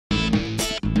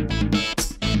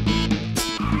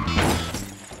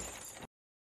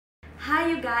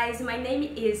guys, my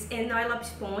name is Enoy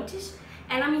Lopes Pontes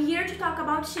and I'm here to talk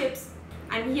about ships.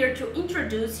 I'm here to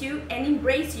introduce you and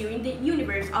embrace you in the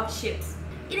universe of ships.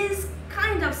 It is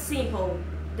kind of simple,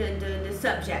 the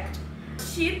subject.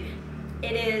 Ship,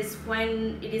 it is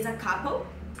when it is a couple,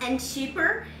 and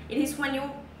shipper, it is when you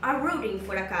are rooting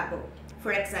for a couple.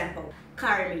 For example,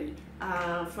 Carly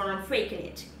from Faking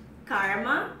It.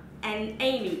 Karma and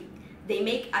Amy, they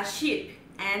make a ship,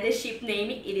 and the ship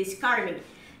name it is Carmi.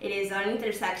 It is an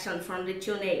intersection from the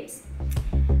two names.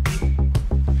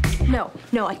 No,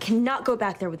 I cannot go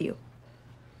back there with you.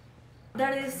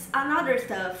 There is another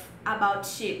stuff about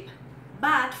ship,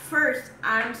 but first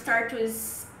I'm start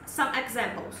with some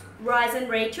examples. Ross and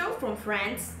Rachel from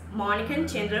Friends, Monica and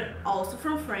Chandler also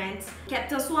from Friends,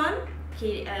 Captain Swan,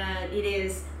 it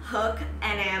is Huck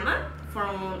and Emma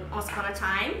from Once Upon a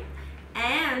Time,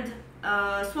 and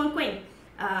Swan Queen,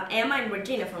 Emma and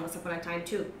Regina from Once Upon a Time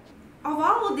too. Of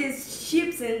all of these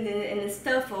ships and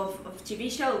stuff of TV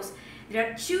shows, there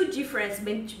are two differences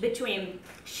between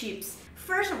ships.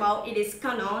 First of all, it is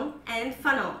canon and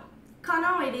fanon.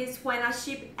 Canon, it is when a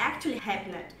ship actually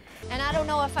happened. And I don't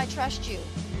know if I trust you.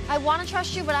 I want to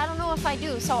trust you, but I don't know if I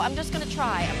do, so I'm just going to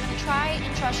try. I'm going to try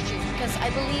and trust you, because I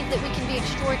believe that we can be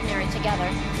extraordinary together,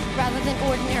 rather than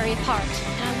ordinary apart.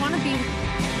 And I want to be...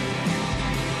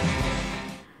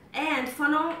 And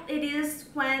fanon, it is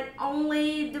when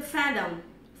only the fandom,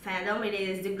 it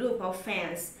is the group of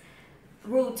fans,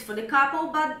 root for the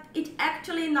couple, but it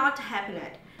actually not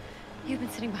happened. You've been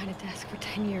sitting behind a desk for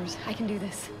 10 years. I can do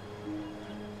this.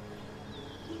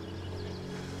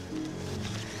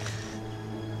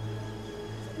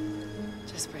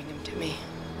 Just bring him to me.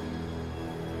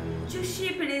 To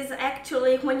ship, it is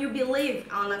actually when you believe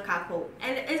on a couple,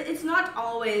 and it's not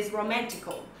always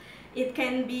romantical. It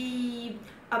can be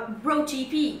a bro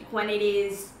TP when it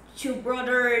is two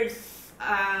brothers,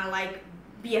 like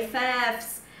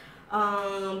BFFs,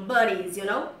 buddies, you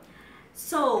know.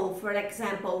 So, for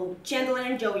example, Chandler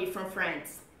and Joey from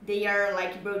Friends, they are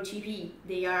like bro TP.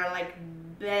 They are like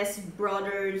best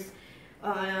brothers,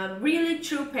 really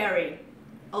true pairing.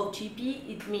 OTP,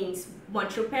 it means one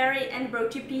true pairing, and bro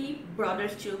TP,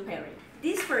 brothers true pairing.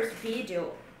 This first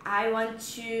video, I want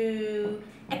to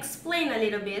explain a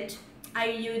little bit.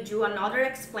 I will do another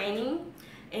explaining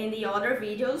in the other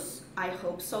videos, I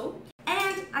hope so.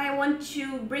 And I want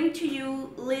to bring to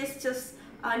you lists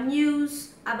of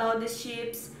news about the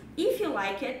ships. If you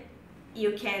like it,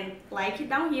 you can like it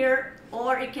down here,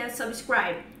 or you can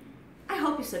subscribe. I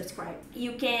hope you subscribe.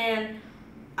 You can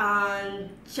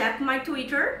check my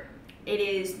Twitter, it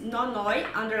is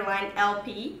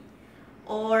Nonoy_LP,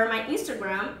 or my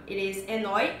Instagram, it is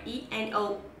Enoy,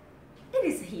 E-N-O, it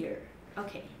is here.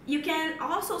 Okay. You can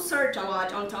also search a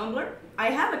lot on Tumblr.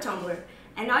 I have a Tumblr,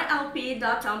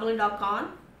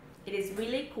 enoylp.tumblr.com. It is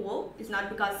really cool. It's not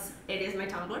because it is my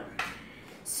Tumblr.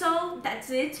 So that's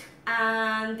it.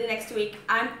 And the next week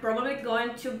I'm probably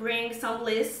going to bring some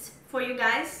lists for you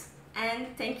guys. And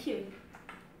thank you.